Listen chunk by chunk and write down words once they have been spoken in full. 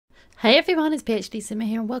Hey everyone, it's PhD Simmer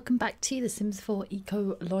here and welcome back to The Sims 4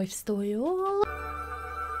 Eco Lifestyle.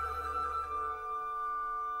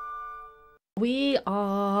 We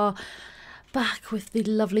are back with the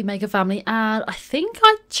lovely Maker family and I think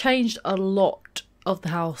I changed a lot of the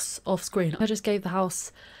house off screen. I just gave the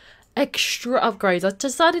house extra upgrades. I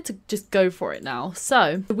decided to just go for it now.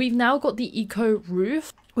 So we've now got the eco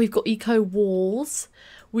roof, we've got eco walls,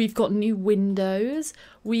 we've got new windows,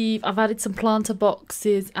 I've added some planter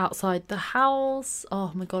boxes outside the house.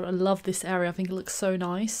 Oh my god, I love this area. I think it looks so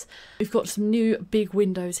nice. We've got some new big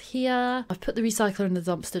windows here. I've put the recycler in the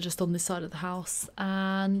dumpster just on this side of the house.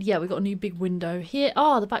 And yeah, we've got a new big window here.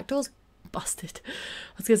 Oh, the back door's busted.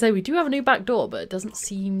 I was gonna say we do have a new back door, but it doesn't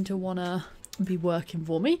seem to wanna be working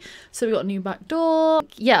for me. So we got a new back door.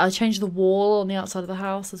 Yeah, I changed the wall on the outside of the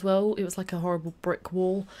house as well. It was like a horrible brick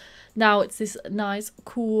wall. Now it's this nice,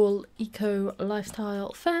 cool eco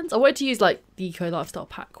lifestyle fence. I wanted to use like the eco lifestyle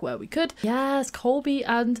pack where we could. Yes, Colby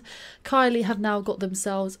and Kylie have now got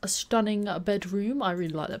themselves a stunning bedroom. I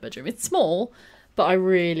really like their bedroom. It's small, but I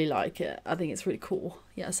really like it. I think it's really cool.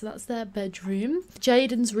 Yeah, so that's their bedroom.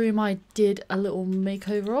 Jaden's room I did a little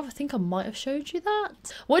makeover of. I think I might have showed you that.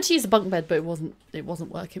 I wanted to use a bunk bed, but it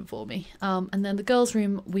wasn't working for me. And then the girls'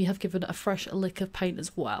 room we have given a fresh lick of paint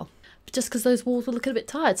as well, just because those walls were looking a bit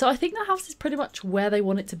tired. So I think the house is pretty much where they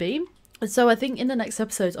want it to be. And so I think in the next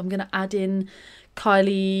episodes I'm going to add in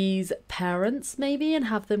Kylie's parents maybe and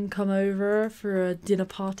have them come over for a dinner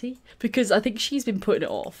party, because I think she's been putting it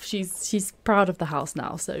off. She's proud of the house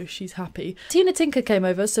now, so she's happy. Tina Tinker came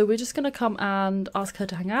over, so we're just going to come and ask her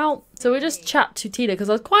to hang out. So we'll just chat to Tina because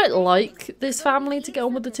I quite like this family to get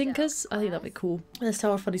on with the Tinkers. I think that'd be cool. Let's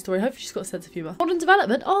tell her a funny story. Hopefully she's got a sense of humour. Modern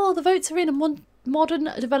development. Oh, the votes are in and modern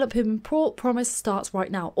development port promise starts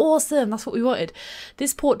right now. Awesome, that's what we wanted.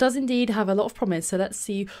 This port does indeed have a lot of promise, so let's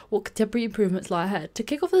see what contemporary improvements lie ahead. To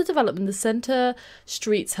kick off the development, the centre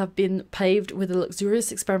streets have been paved with a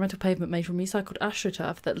luxurious experimental pavement made from recycled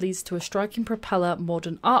astroturf that leads to a striking propeller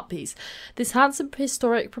modern art piece. This handsome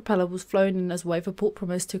historic propeller was flown in as a way for Port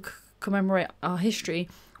Promise to commemorate our history,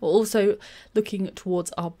 while also looking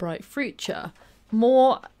towards our bright future.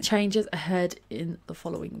 More changes ahead in the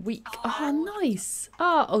following week. Oh, nice.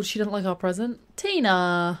 Oh, she doesn't like our present.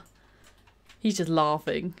 Tina. He's just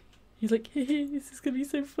laughing. He's like, hey, this is going to be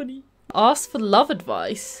so funny. Ask for love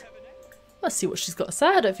advice. Let's see what she's got to say.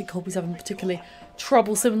 I don't think Colby's having a particularly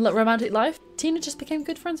troublesome romantic life. Tina just became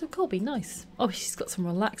good friends with Colby. Nice. Oh, she's got some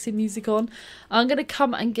relaxing music on. I'm going to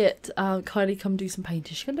come and get Kylie come do some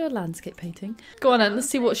painting. She's going to do a landscape painting. Go on then. Let's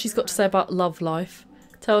see what she's got to say about love life.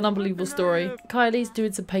 Tell an unbelievable story. Kylie's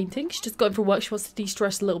doing some painting. She just got in from work. She wants to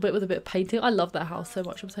de-stress a little bit with a bit of painting. I love that house so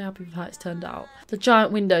much. I'm so happy with how it's turned out. The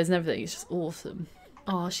giant windows and everything is just awesome.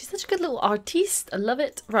 Oh, she's such a good little artiste. I love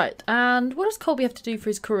it. Right, and what does Colby have to do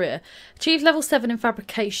for his career? Achieve level 7 in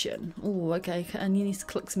fabrication. Oh, okay. And he needs to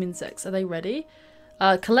collect some insects. Are they ready?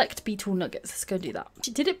 Collect beetle nuggets. Let's go do that.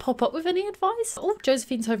 Did it pop up with any advice? Oh,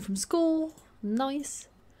 Josephine's home from school. Nice.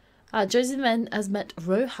 Josephine has met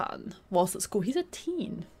Rohan whilst at school. He's a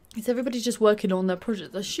teen. Is everybody just working on their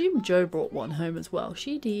projects? I assume Joe brought one home as well.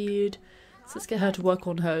 She did. So let's get her to work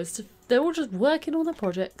on hers. They're all just working on their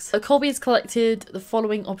projects. Colby has collected the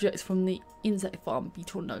following objects from the insect farm.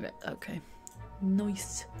 Beetle nugget. Okay.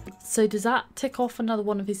 Nice. So does that tick off another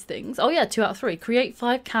one of his things? Oh yeah, 2 out of 3. Create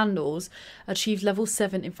 5 candles. Achieve level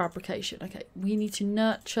 7 in fabrication. Okay. We need to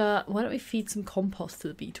nurture. Why don't we feed some compost to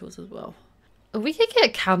the beetles as well? We could get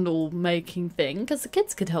a candle making thing because the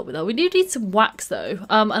kids could help with that. We do need some wax though.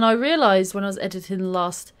 And I realised when I was editing the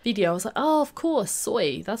last video, I was like, oh, of course,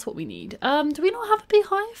 soy. That's what we need. Do we not have a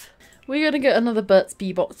beehive? We're going to get another Burt's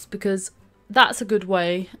Bee box because that's a good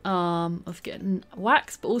way of getting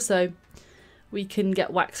wax. But also we can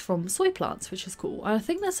get wax from soy plants, which is cool. And I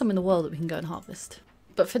think there's some in the world that we can go and harvest.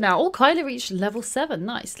 But for now, oh, Kylie reached level 7.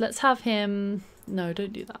 Nice. Let's have him... No,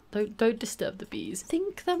 don't do that. Don't disturb the bees. I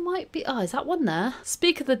think there might be... Oh, is that one there?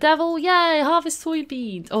 Speak of the devil. Yay, harvest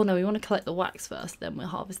soybeans. Oh, no, we want to collect the wax first. Then we'll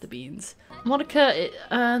harvest the beans. Monica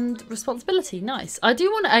and responsibility. Nice. I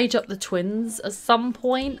do want to age up the twins at some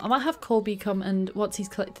point. I might have Colby come and once he's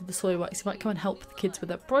collected the soy wax, he might come and help the kids with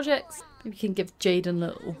their projects. Maybe we can give Jaden a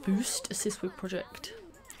little boost. Assist with project.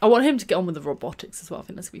 I want him to get on with the robotics as well. I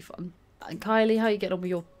think that's going to be fun. And Kylie, how are you getting on with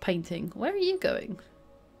your painting? Where are you going?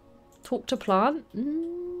 Talk to plant? No,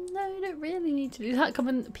 you don't really need to do that. Come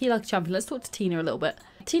and pee like a champion. Let's talk to Tina a little bit.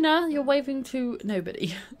 Tina, you're waving to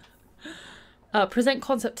nobody. Present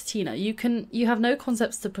concept to Tina. You have no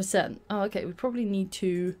concepts to present. Oh, okay. We probably need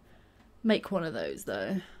to make one of those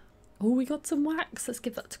though. Oh, we got some wax. Let's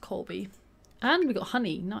give that to Colby. And we got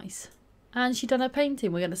honey. Nice. And she done her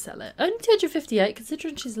painting. We're going to sell it. Only 258,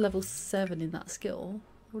 considering she's level 7 in that skill.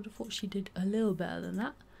 I would have thought she did a little better than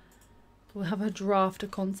that. We'll have her draft a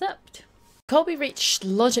concept. Colby reached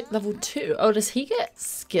logic level 2. Oh, does he get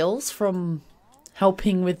skills from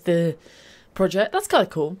helping with the project? That's kind of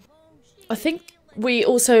cool. I think we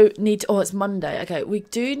also need to, oh, it's Monday. Okay, we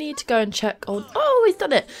do need to go and check on, oh, he's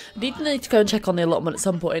done it. We need to go and check on the allotment at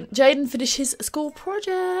some point. Jaden finished his school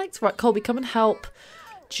project. Right, Colby, come and help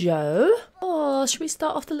Joe. Oh, should we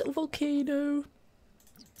start off the little volcano?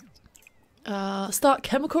 Start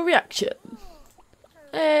chemical reaction.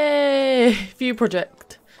 Hey, view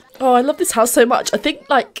project. Oh, I love this house so much. I think,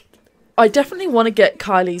 like, I definitely want to get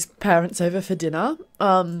Kylie's parents over for dinner.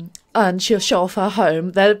 And she'll show off her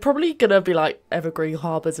home. They're probably going to be like, Evergreen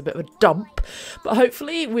Harbor's a bit of a dump. But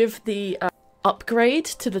hopefully with the upgrade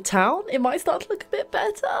to the town, it might start to look a bit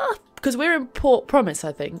better. Because we're in Port Promise,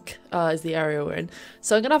 I think, is the area we're in.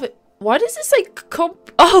 So I'm going to have it... Why does it say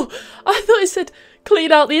Oh, I thought it said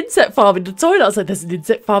clean out the insect farm in the toilet. I was like, there's an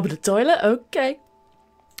insect farm in the toilet? Okay.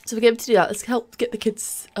 So we're going to do that. Let's help get the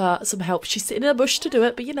kids some help. She's sitting in a bush to do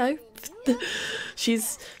it, but you know,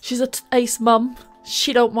 she's an ace mum.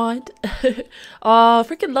 She don't mind. Oh, I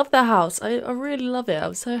freaking love their house. I really love it.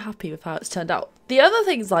 I'm so happy with how it's turned out. The other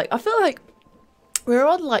thing is, like, I feel like we're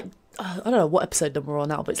on, like, I don't know what episode number we're on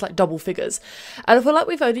now, but it's like double figures. And I feel like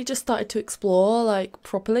we've only just started to explore, like,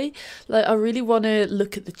 properly. Like, I really want to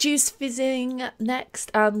look at the juice fizzing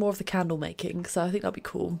next and more of the candle making. So I think that'd be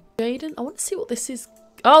cool. Jaden, I want to see what this is.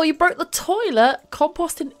 Oh, you broke the toilet.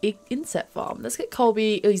 Compost and insect farm. Let's get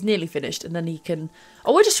Colby. Oh, he's nearly finished. And then he can...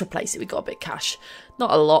 Oh, we'll just replace it. We got a bit of cash.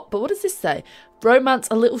 Not a lot. But what does this say? Romance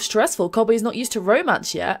a little stressful. Colby's not used to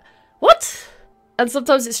romance yet. What? And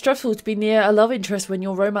sometimes it's stressful to be near a love interest when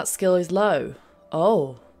your romance skill is low.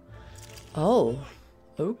 Oh. Oh.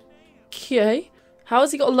 Okay. How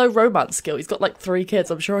has he got a low romance skill? He's got like 3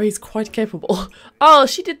 kids. I'm sure he's quite capable. Oh,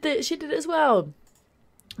 she did it. She did it as well.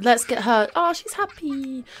 Let's get her... Oh, she's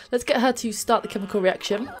happy. Let's get her to start the chemical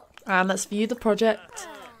reaction. And let's view the project.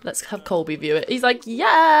 Let's have Colby view it. He's like,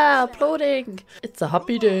 yeah, applauding. It's a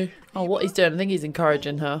happy day. Oh, what he's doing, I think he's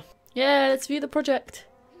encouraging her. Yeah, let's view the project.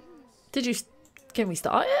 Did you... Can we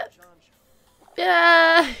start it?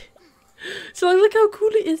 Yeah. So like, look how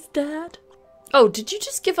cool it is, Dad. Oh, did you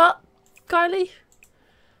just give up, Kylie?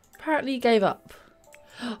 Apparently you gave up.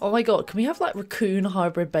 Oh my god, can we have like raccoon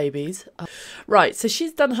hybrid babies? Right, so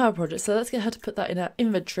she's done her project, so let's get her to put that in her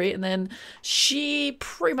inventory, and then she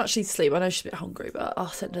pretty much needs sleep. I know she's a bit hungry, but I'll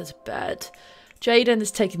send her to bed. Jaden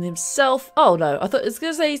is taking himself... Oh no, I thought it was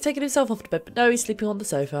going to say he's taking himself off to bed, but no, he's sleeping on the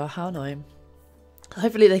sofa. How annoying.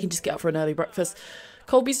 Hopefully they can just get up for an early breakfast.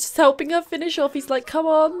 Colby's just helping her finish off. He's like, come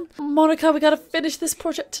on, Monica, we gotta finish this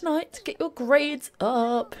project tonight. Get your grades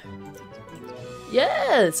up.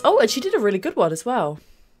 Yes. Oh, and she did a really good one as well.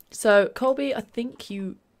 So, Colby, I think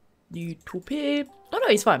you need to pee. Oh, no,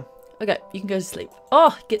 he's fine. Okay, you can go to sleep.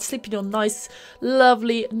 Oh, get to sleep in your nice,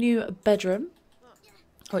 lovely new bedroom.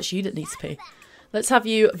 Oh, it's you that needs to pee. Let's have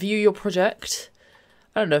you view your project.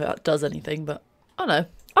 I don't know if that does anything, but I don't know.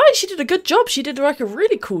 Oh, she did a good job. She did like a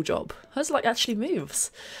really cool job. Hers like actually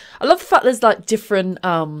moves. I love the fact there's like different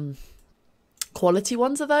quality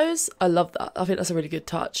ones of those. I love that. I think that's a really good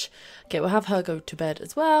touch. Okay, we'll have her go to bed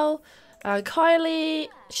as well. Kylie,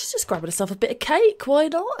 she's just grabbing herself a bit of cake. Why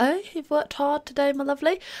not, eh? You've worked hard today, my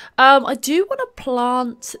lovely. I do want to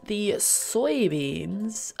plant the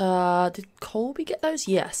soybeans. Did Colby get those?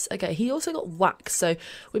 Yes. Okay, he also got wax, so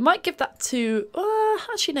we might give that to...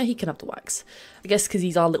 actually, no, he can have the wax. I guess because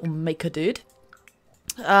he's our little maker dude.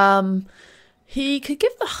 He could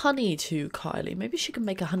give the honey to Kylie. Maybe she can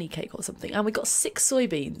make a honey cake or something. And we got 6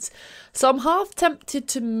 soybeans. So I'm half tempted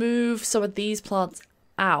to move some of these plants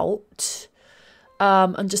out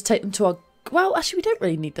and just take them to our... Well, actually, we don't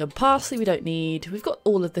really need them. Parsley we don't need. We've got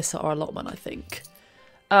all of this at our allotment, I think.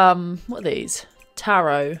 What are these?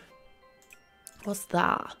 Taro. What's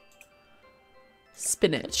that?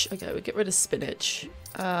 Spinach. Okay, we'll get rid of spinach.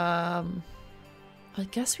 I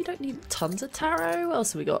guess we don't need tons of taro. What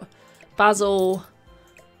else have we got? Basil.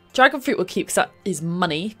 Dragon fruit we'll keep because that is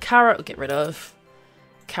money. Carrot we'll get rid of.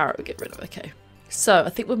 Carrot we'll get rid of. Okay. So I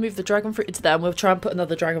think we'll move the dragon fruit into there and we'll try and put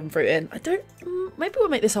another dragon fruit in. I don't... Maybe we'll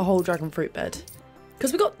make this a whole dragon fruit bed.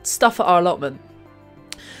 Because we've got stuff at our allotment.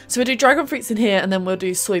 So we'll do dragon fruits in here and then we'll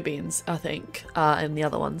do soybeans, I think, in the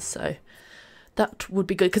other ones. So that would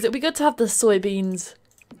be good. Because it would be good to have the soybeans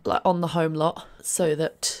like on the home lot so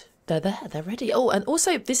that they're there, they're ready. Oh, and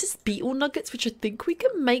also this is beetle nuggets, which I think we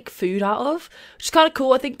can make food out of, which is kind of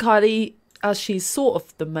cool. I think Kylie as she's sort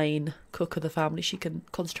of the main cook of the family, she can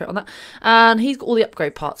concentrate on that. And he's got all the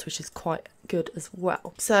upgrade parts, which is quite good as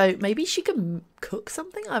well. So maybe she can cook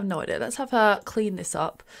something? I have no idea. Let's have her clean this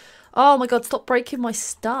up. Oh my god, stop breaking my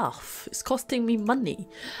stuff. It's costing me money.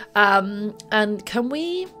 And can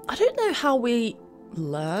we... I don't know how we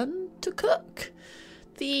learn to cook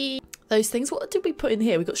those things. What did we put in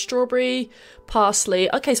here? We got strawberry,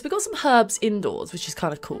 parsley. Okay, so we got some herbs indoors, which is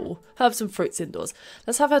kind of cool. Herbs and fruits indoors.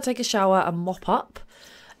 Let's have her take a shower and mop up.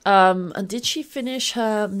 And did she finish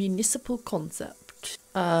her municipal concept?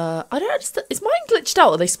 I don't understand. Is mine glitched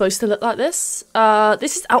out? Are they supposed to look like this?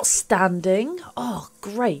 This is outstanding. Oh,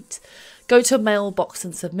 great. Go to a mailbox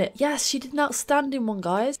and submit. Yes, she did an outstanding one,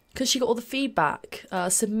 guys. Because she got all the feedback.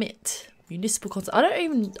 Submit. Municipal concept. I don't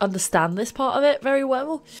even understand this part of it very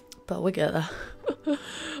well. But we'll get there. I'm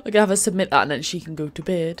going to have her submit that and then she can go to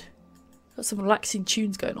bed. Got some relaxing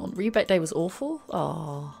tunes going on. Rebate day was awful.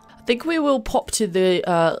 Oh. I think we will pop to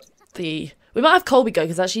we might have Colby go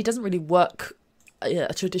because actually he doesn't really work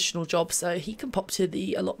a traditional job, so he can pop to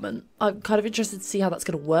the allotment. I'm kind of interested to see how that's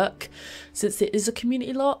going to work since it is a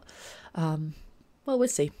community lot. Well, we'll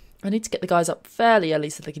see. I need to get the guys up fairly early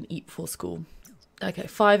so they can eat before school. Okay,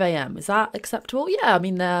 5 AM. Is that acceptable? Yeah, I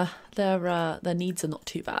mean their needs are not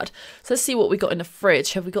too bad. So let's see what we got in the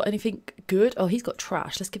fridge. Have we got anything good? Oh, he's got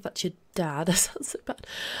trash. Let's give that to your dad. That sounds so bad.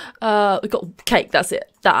 We've got cake. That's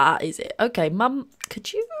it. That is it. Okay, Mum,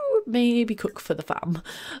 could you maybe cook for the fam?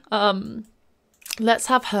 Let's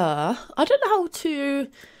have her. I don't know how to...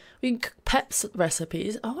 We can cook Pep's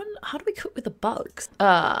recipes. How do we cook with the bugs?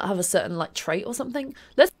 Have a certain like trait or something.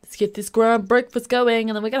 Let's get this grand breakfast going,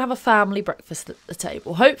 and then we're gonna have a family breakfast at the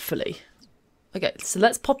table, hopefully. Okay, so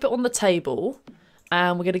let's pop it on the table,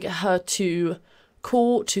 and we're gonna get her to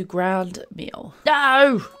call to grand meal.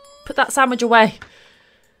 No, put that sandwich away.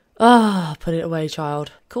 Ah, put it away,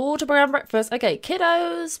 child. Call to grand breakfast. Okay,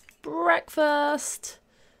 kiddos, breakfast.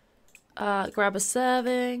 Grab a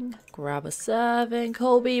serving. Grab a serving.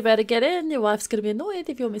 Colby, you better get in. Your wife's going to be annoyed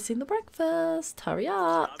if you're missing the breakfast. Hurry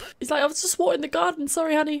up. He's like, I was just watering the garden.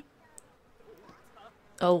 Sorry, honey.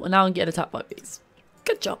 Oh, and now I'm getting attacked by bees.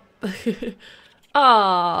 Good job.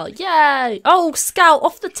 Ah, yay. Oh, Scout,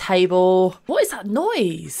 off the table. What is that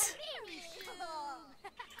noise?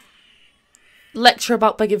 Lecture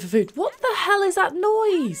about begging for food. What the hell is that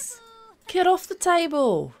noise? Get off the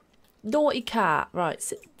table. Naughty cat. Right,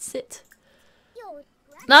 sit.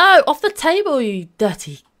 No, off the table, you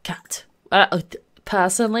dirty cat.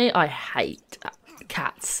 Personally, I hate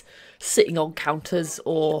cats sitting on counters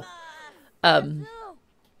or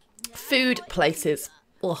food places.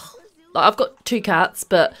 Ugh. Like, I've got 2 cats,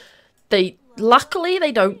 but luckily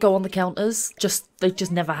they don't go on the counters. They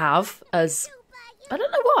just never have. As I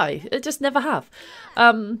don't know why. They just never have.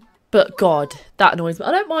 But God, that annoys me.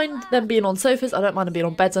 I don't mind them being on sofas. I don't mind them being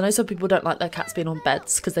on beds. I know some people don't like their cats being on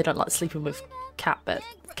beds because they don't like sleeping with cat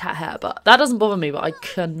hair. But that doesn't bother me. But I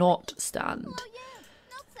cannot stand.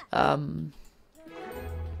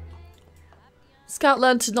 Scout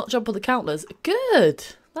learned to not jump on the counters. Good.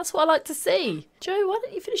 That's what I like to see. Joe, why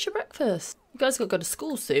don't you finish your breakfast? You guys got to go to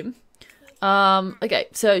school soon. Okay,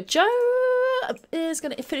 so Joe is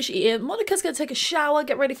going to finish eating. Monica's going to take a shower,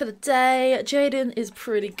 get ready for the day. Jaden is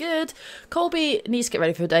pretty good. Colby needs to get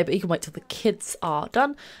ready for the day, but he can wait till the kids are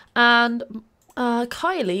done. And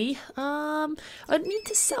Kylie, I need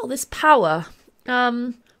to sell this power.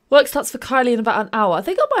 Work starts for Kylie in about an hour. I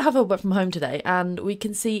think I might have her work from home today, and we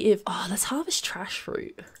can see if... Oh, let's harvest trash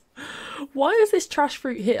fruit. Why is this trash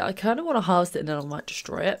fruit here? I kind of want to harvest it and then I might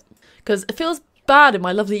destroy it. Because it feels bad in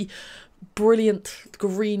my lovely... brilliant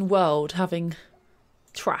green world having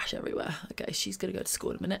trash everywhere. Okay, she's gonna go to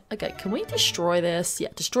school in a minute. Okay, can we destroy this? Yeah,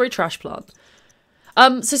 destroy trash plant.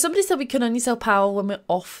 So somebody said we can only sell power when we're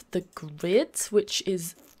off the grid, which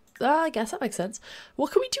is I guess that makes sense.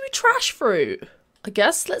 What can we do with trash fruit? I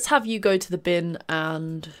guess let's have you go to the bin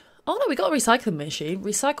and oh no, we got a recycling machine.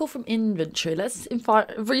 Recycle from inventory. Let's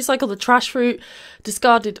recycle the trash fruit,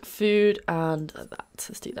 discarded food, and that.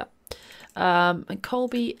 Let's do that. And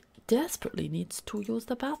Colby desperately needs to use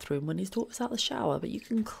the bathroom when his daughter's out of the shower, but you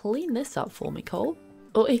can clean this up for me, Cole.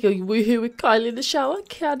 Oh, he can woohoo with Kylie in the shower,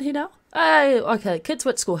 can he now? Oh, okay, kids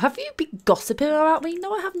went to school. Have you been gossiping about me?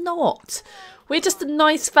 No, I have not. We're just a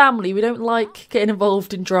nice family. We don't like getting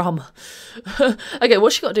involved in drama. Okay,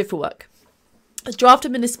 what's she got to do for work? Draft a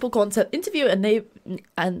municipal concept, interview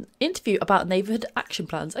an interview about neighbourhood action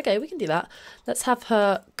plans. Okay, we can do that. Let's have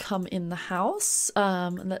her come in the house,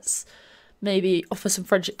 and let's maybe offer some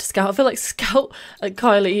friendship to Scout. I feel like Scout and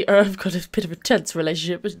Kylie have got a bit of a tense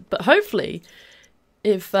relationship, but hopefully,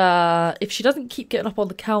 if she doesn't keep getting up on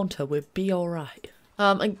the counter, we'll be all right.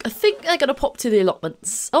 I think they're going to pop to the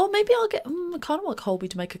allotments. Oh, maybe I'll get... I kind of want Colby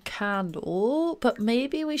to make a candle. But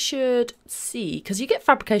maybe we should see. Because you get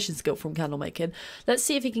fabrication skill from candle making. Let's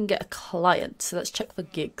see if he can get a client. So let's check for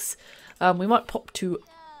gigs. We might pop to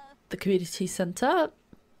the community centre.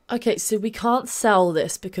 Okay, so we can't sell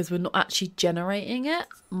this because we're not actually generating it.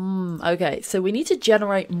 Okay, so we need to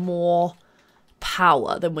generate more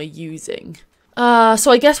power than we're using.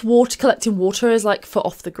 So I guess collecting water is like for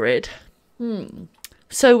off the grid.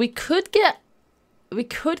 So we could get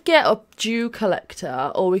a dew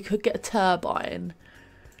collector, or we could get a turbine.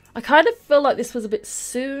 I kind of feel like this was a bit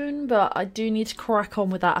soon, but I do need to crack on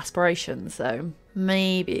with that aspiration, so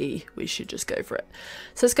maybe we should just go for it.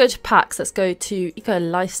 So let's go to packs, let's go to eco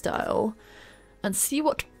lifestyle and see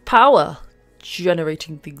what power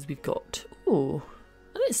generating things we've got. Ooh,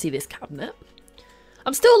 I didn't see this cabinet.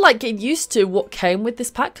 I'm still like getting used to what came with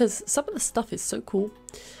this pack because some of the stuff is so cool.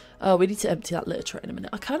 We need to empty that litter tray in a minute.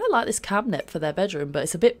 I kind of like this cabinet for their bedroom, but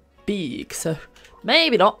it's a bit big, so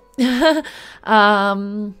maybe not.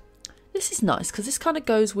 This is nice because this kind of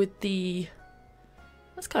goes with the...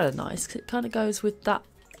 That's kind of nice because it kind of goes with that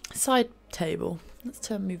side table. Let's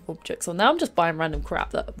turn move objects on. Now I'm just buying random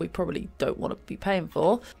crap that we probably don't want to be paying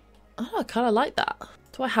for. Oh, I kind of like that.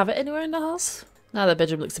 Do I have it anywhere in the house? Now the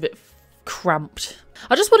bedroom looks a bit cramped.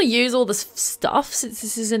 I just want to use all this stuff since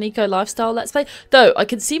this is an eco lifestyle let's play. Though I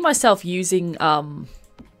can see myself using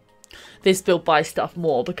this build buy stuff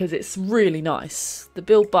more because it's really nice. The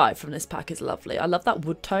build buy from this pack is lovely. I love that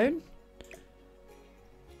wood tone.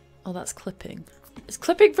 Oh, that's clipping. It's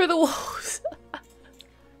clipping through the walls.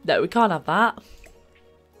 No, we can't have that.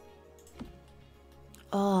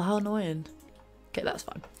 Oh, how annoying. Okay, that's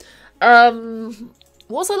fine.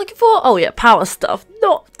 What was I looking for? Oh yeah, power stuff,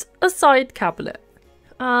 not a side cabinet.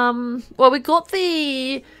 Well, we've got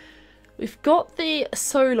the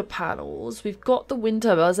solar panels, we've got the wind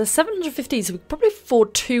turbines. There's 715, so we could probably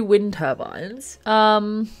afford 2 wind turbines.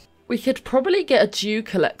 We could probably get a dew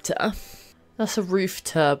collector. That's a roof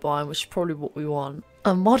turbine, which is probably what we want.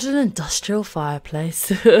 A modern industrial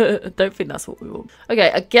fireplace. I don't think that's what we want.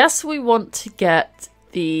 Okay, I guess we want to get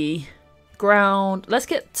the ground. Let's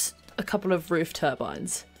get a couple of roof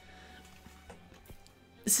turbines.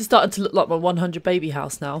 This is starting to look like my 100 baby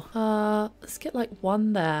house now. Let's get like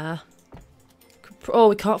one there. Oh,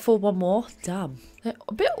 we can't afford one more. Damn. They're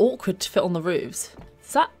a bit awkward to fit on the roofs.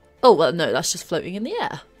 Is that... Oh, well, no, that's just floating in the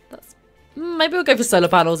air. That's... Maybe we'll go for solar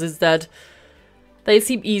panels instead. They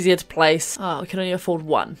seem easier to place. Oh, we can only afford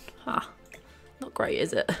one. Huh. Not great,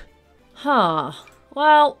 is it? Huh.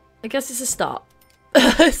 Well, I guess it's a start.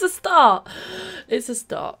 It's a start. It's a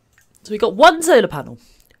start. So we got 1 solar panel.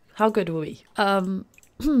 How good were we?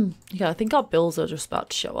 Yeah, I think our bills are just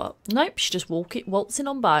about to show up. Nope, she's just waltzing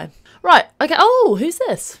on by. Right, okay. Oh, who's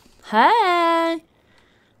this? Hey.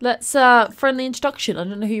 Let's, friendly introduction. I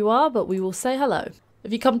don't know who you are, but we will say hello.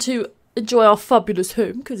 If you come to enjoy our fabulous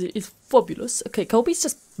home, because it is fabulous. Okay, Colby's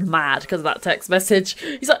just mad because of that text message.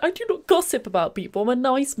 He's like, I do not gossip about people. I'm a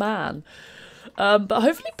nice man. But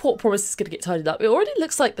hopefully Port Promise is going to get tidied up. It already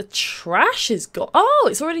looks like the trash is gone. Oh,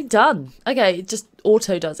 it's already done. Okay, it just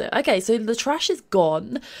auto does it. Okay, so the trash is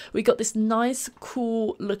gone. We got this nice,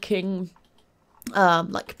 cool looking,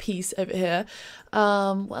 like piece over here.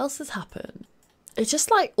 What else has happened? It's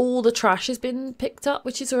just like all the trash has been picked up,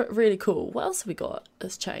 which is really cool. What else have we got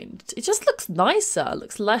that's changed? It just looks nicer. It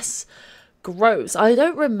looks less gross. I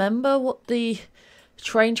don't remember what the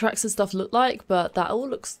train tracks and stuff look like, but that all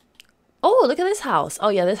looks... Oh, look at this house. Oh,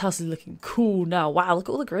 yeah, this house is looking cool now. Wow, look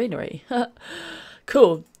at all the greenery.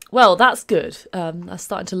 Cool. Well, that's good. That's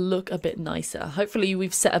starting to look a bit nicer. Hopefully,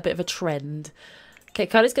 we've set a bit of a trend. Okay,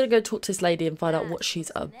 Kylie's going to go talk to this lady and find out what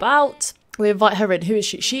she's about. We invite her in. Who is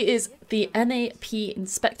she? She is the NAP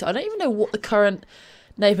inspector. I don't even know what the current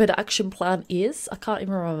neighbourhood action plan is. I can't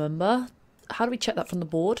even remember. How do we check that from the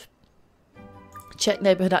board? Check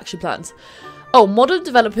neighbourhood action plans. Oh, modern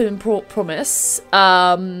development in promise.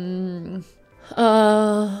 And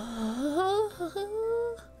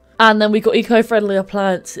then we got eco-friendly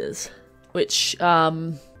appliances, which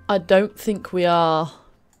I don't think we are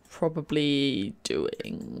probably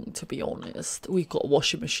doing, to be honest. We've got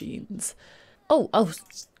washing machines. Oh,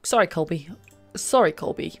 sorry, Colby. Sorry,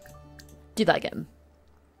 Colby. Do that again.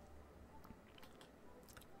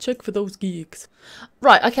 Check for those gigs.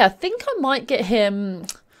 Right, okay, I think I might get him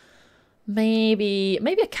maybe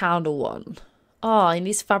a candle one. Oh, he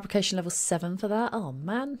needs fabrication level 7 for that. Oh,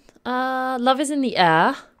 man. Love is in the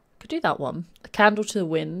air. Could do that one. A candle to the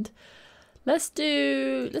wind. Let's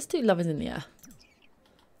do love is in the air.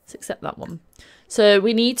 Let's accept that one. So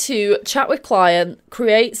we need to chat with client,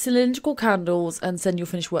 create cylindrical candles, and send your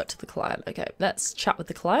finished work to the client. Okay, let's chat with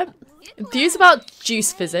the client. Enthused about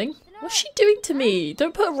juice fizzing. What's she doing to me?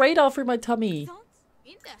 Don't put a radar through my tummy.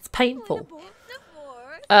 It's painful.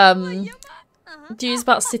 Enthused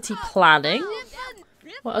about city planning.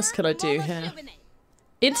 What else can I do here?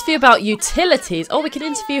 Interview about utilities. Oh, we can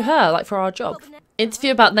interview her, like for our job.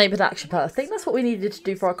 Interview about neighbourhood action plan. I think that's what we needed to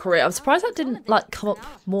do for our career. I'm surprised that didn't like come up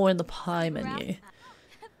more in the pie menu.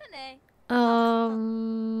 I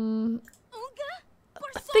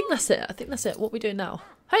think that's it. I think that's it. What are we doing now?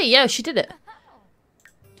 Hey, yeah, she did it.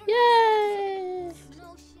 Yay!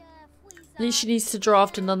 Then she needs to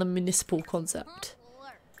draft another municipal concept.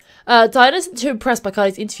 Diana isn't too impressed by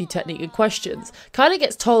Kylie's interview technique and questions. Kylie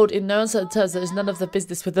gets told in no uncertain terms that there's none of their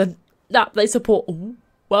business with the app they support. Ooh,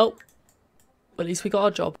 well, at least we got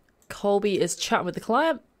our job. Colby is chatting with the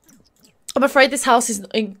client. I'm afraid this house is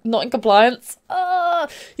not in compliance.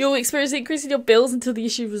 You'll experience an increase in your bills until the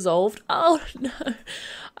issue is resolved. Oh no,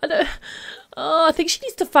 I don't. Oh, I think she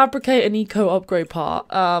needs to fabricate an eco upgrade part.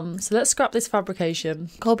 So let's scrap this fabrication.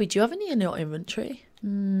 Colby, do you have any in your inventory?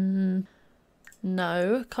 No.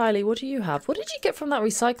 Kylie, what do you have? What did you get from that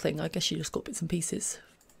recycling? I guess you just got bits and pieces.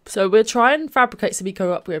 So we'll try and fabricate some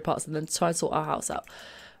eco upgrade parts and then try and sort our house out.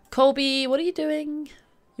 Colby, what are you doing?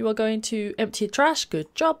 You are going to empty your trash.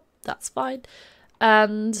 Good job. That's fine.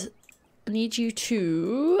 And I need you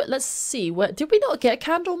to... Let's see. Where did we not get a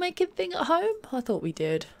candle making thing at home? I thought we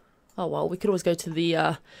did. Oh, well. We could always go to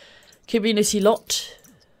the community lot.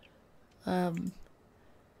 Well,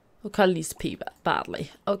 Kylie needs to pee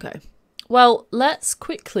badly. Okay. Well, let's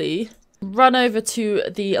quickly run over to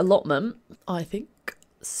the allotment, I think.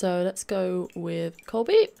 So let's go with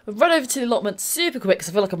Colby. Run over to the allotment super quick because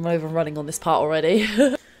I feel like I'm overrunning on this part already.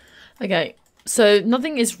 Okay, so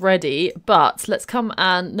nothing is ready, but let's come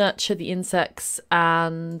and nurture the insects,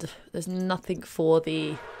 and there's nothing for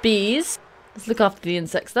the bees. Let's look after the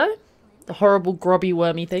insects though. The horrible grubby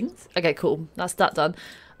wormy things. Okay, cool. That's that done.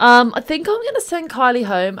 I think I'm going to send Kylie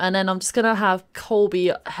home, and then I'm just going to have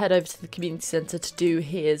Colby head over to the community centre to do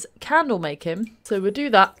his candle making. So we'll do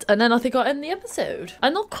that, and then I think I'll end the episode.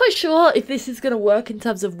 I'm not quite sure if this is going to work in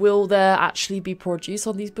terms of will there actually be produce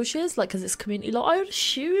on these bushes, like because it's community lot. I would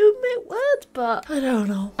assume it would, but I don't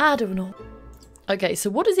know. I don't know. Okay, so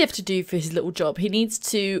what does he have to do for his little job? He needs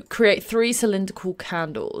to create 3 cylindrical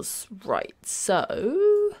candles. Right,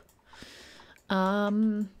 so...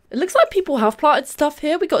 It looks like people have planted stuff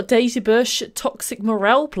here. We got daisy bush, toxic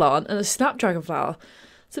morel plant, and a snapdragon flower.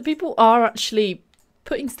 So people are actually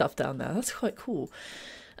putting stuff down there. That's quite cool.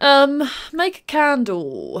 Make a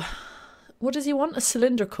candle. What does he want? A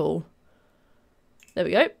cylindrical. There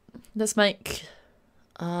we go. Let's make...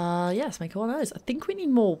 yeah, let's make one of those. I think we need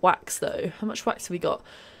more wax, though. How much wax have we got?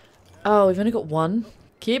 Oh, we've only got 1.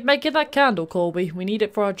 Keep making that candle, Colby. We need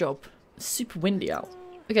it for our job. It's super windy out.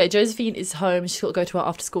 Okay, Josephine is home. She's got to go to her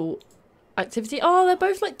after-school activity. Oh, they're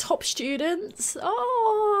both, like, top students.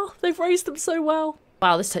 Oh, they've raised them so well.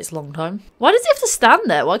 Wow, this takes a long time. Why does he have to stand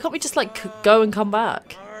there? Why can't we just, like, go and come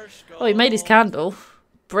back? Oh, he made his candle.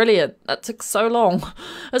 Brilliant. That took so long.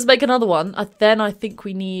 Let's make another one. Then I think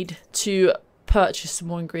we need to purchase some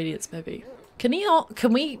more ingredients, maybe. Can he not...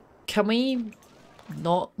 Can we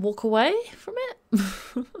not walk away from it?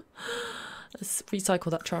 Let's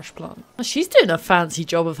recycle that trash plant. Oh, she's doing a fancy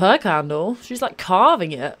job of her candle. She's like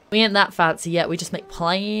carving it. We ain't that fancy yet. We just make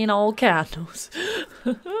plain old candles.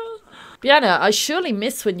 Bianna, I surely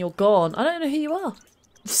miss when you're gone. I don't know who you are.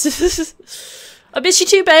 I miss you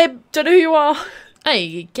too, babe. Don't know who you are.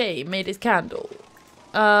 Hey, Gabe made his candle.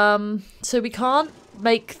 So we can't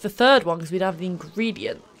make the 3rd one because we don't have the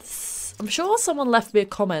ingredients. I'm sure someone left me a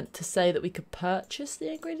comment to say that we could purchase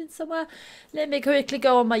the ingredients somewhere. Let me quickly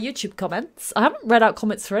go on my YouTube comments. I haven't read out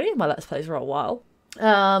comments for any of my Let's Plays for a while.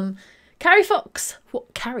 Carrie Fox.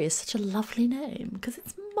 What? Carrie is such a lovely name because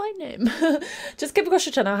it's my name. Just came across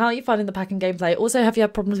your channel. How are you finding the pack and gameplay? Also, have you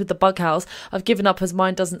had problems with the bug house? I've given up as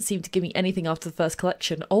mine doesn't seem to give me anything after the first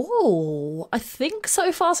collection. Oh, I think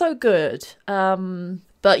so far so good.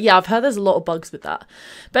 But yeah, I've heard there's a lot of bugs with that.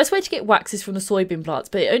 Best way to get wax is from the soybean plants,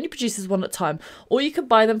 but it only produces 1 at a time. Or you can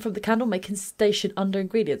buy them from the candle making station under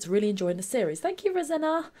ingredients. Really enjoying the series. Thank you,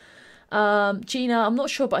 Rosanna. Gina, I'm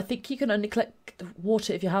not sure, but I think you can only collect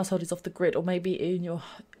water if your household is off the grid, or maybe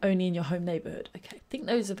only in your home neighbourhood. Okay, I think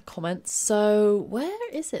those are the comments. So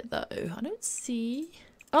where is it though? I don't see...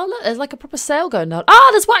 Oh look, there's like a proper sale going on. Ah,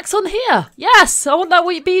 there's wax on here. Yes, I want that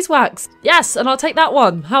wheat beeswax. Yes, and I'll take that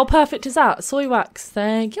one. How perfect is that? Soy wax,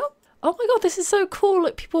 thank you. Oh my god, this is so cool.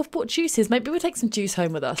 Look, people have bought juices. Maybe we'll take some juice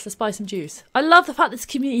home with us. Let's buy some juice. I love the fact this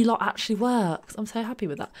community lot actually works. I'm so happy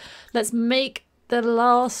with that. Let's make the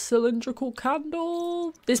last cylindrical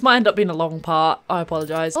candle. This might end up being a long part. I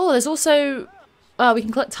apologise. Oh, there's also... we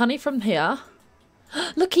can collect honey from here.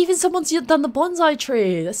 Look, even someone's done the bonsai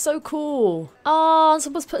tree. That's so cool. Oh,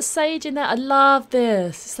 someone's put sage in there. I love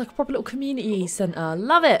this. It's like a proper little community centre.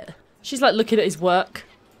 Love it. She's like looking at his work.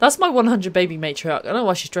 That's my 100 baby matriarch. I don't know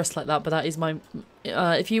why she's dressed like that, but that is my...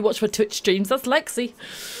 if you watch my Twitch streams, that's Lexi.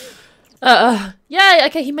 Yay,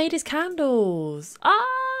 okay, he made his candles.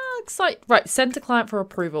 Ah, excited. Right, send to client for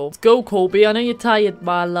approval. Let's go, Colby. I know you're tired,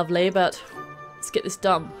 my lovely, but let's get this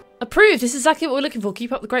done. Approved. This is exactly what we're looking for.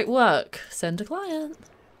 Keep up the great work. Send to client.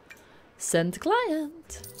 Send to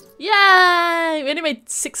client. Yay! We only made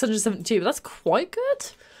 672, but that's quite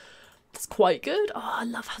good. That's quite good. Oh, I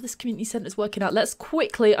love how this community centre is working out. Let's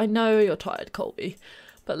quickly, I know you're tired, Colby,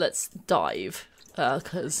 but let's dive.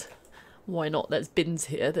 Because why not? There's bins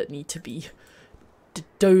here that need to be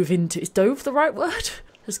dove into. Is dove the right word?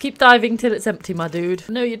 Just keep diving till it's empty, my dude.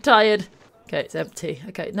 I know you're tired. Okay, it's empty.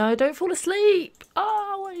 Okay, no, don't fall asleep.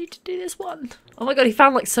 Oh, I want you to do this one. Oh my god, he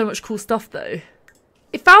found like so much cool stuff though.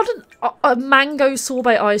 He found a mango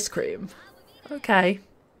sorbet ice cream. Okay.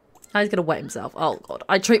 Now he's gonna wet himself. Oh god,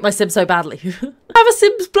 I treat my Sims so badly. I have a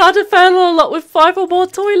Sims bladder fell a lot with 5 or more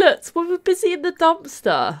toilets. We were busy in the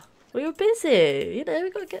dumpster. We were busy. You know, we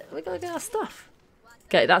gotta get our stuff.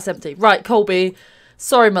 Okay, that's empty. Right, Colby.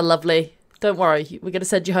 Sorry, my lovely. Don't worry, we're going to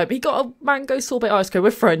send you home. He got a mango sorbet ice cream. We're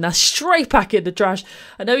throwing that straight back in the trash.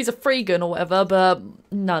 I know he's a freegan or whatever, but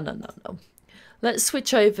no. Let's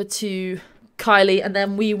switch over to Kylie and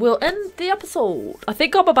then we will end the episode. I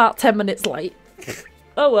think I'm about 10 minutes late.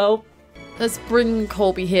 Oh well. Let's bring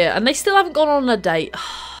Colby here. And they still haven't gone on a date.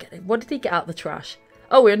 What did he get out of the trash?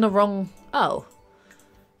 Oh, we're in the wrong... Oh.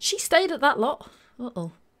 She stayed at that lot.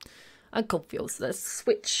 Uh-oh. I'm confused. Let's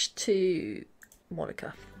switch to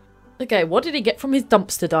Monica. Okay, what did he get from his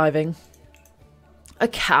dumpster diving? A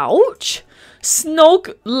couch?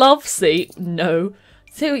 Snog love seat? No.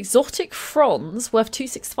 2 exotic fronds worth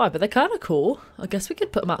 265, but they're kind of cool. I guess we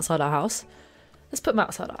could put them outside our house. Let's put them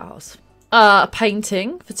outside our house. A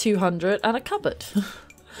painting for 200 and a cupboard.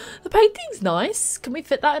 The painting's nice. Can we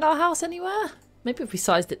fit that in our house anywhere? Maybe if we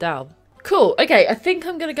sized it down. Cool. Okay, I think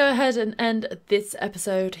I'm going to go ahead and end this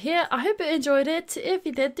episode here. I hope you enjoyed it. If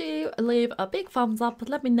you did, do leave a big thumbs up.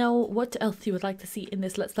 Let me know what else you would like to see in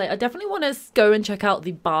this Let's Play. I definitely want to go and check out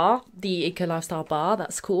the bar, the Eco Lifestyle bar.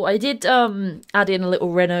 That's cool. I did add in a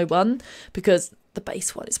little Reno one because the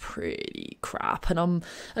base one is pretty crap. And I'm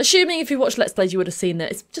assuming if you watched Let's Plays, you would have seen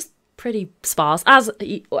that it's just pretty sparse, as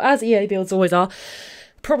EA builds always are.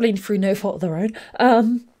 Probably through no fault of their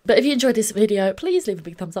own. But if you enjoyed this video, please leave a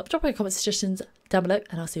big thumbs up, drop any comment suggestions down below,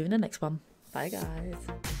 and I'll see you in the next one. Bye,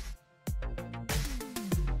 guys.